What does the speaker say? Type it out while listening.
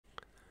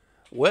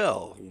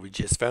Well, we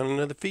just found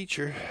another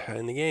feature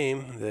in the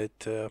game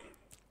that,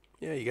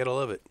 yeah, you gotta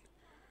love it.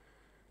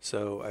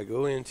 So I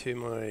go into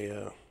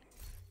my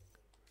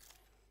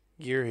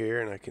gear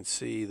here and I can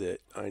see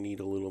that I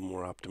need a little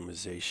more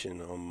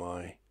optimization on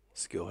my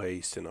skill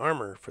haste and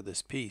armor for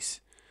this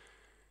piece.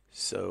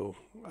 So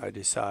I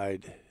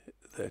decide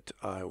that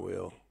I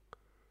will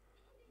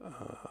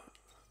uh,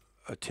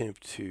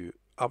 attempt to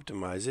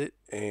optimize it,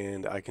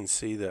 and I can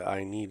see that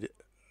I need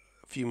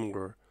a few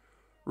more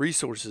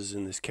resources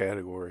in this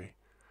category.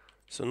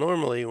 So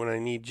normally when I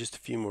need just a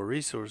few more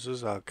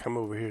resources, I'll come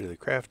over here to the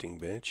crafting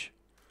bench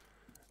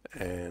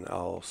and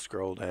I'll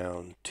scroll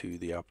down to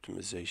the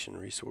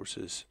optimization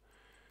resources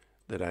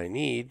that I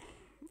need,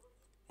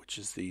 which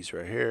is these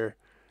right here,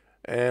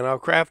 and I'll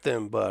craft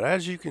them. But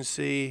as you can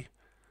see,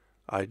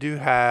 I do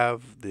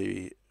have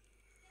the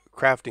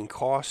crafting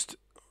cost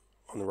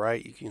on the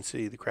right. You can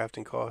see the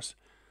crafting cost,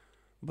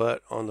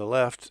 but on the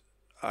left,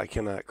 I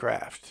cannot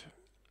craft.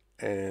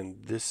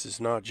 And this is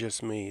not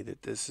just me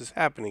that this is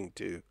happening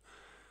to.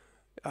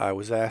 I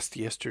was asked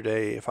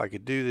yesterday if I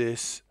could do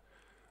this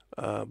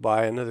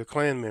by another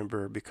clan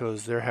member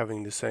because they're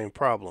having the same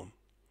problem.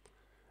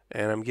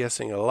 And I'm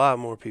guessing a lot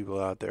more people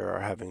out there are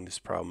having this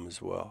problem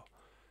as well.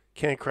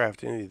 Can't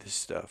craft any of this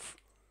stuff.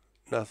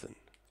 Nothing.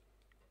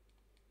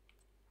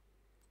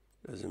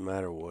 Doesn't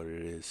matter what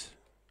it is.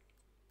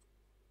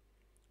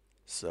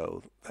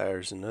 So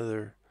there's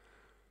another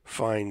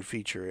fine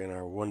feature in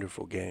our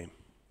wonderful game.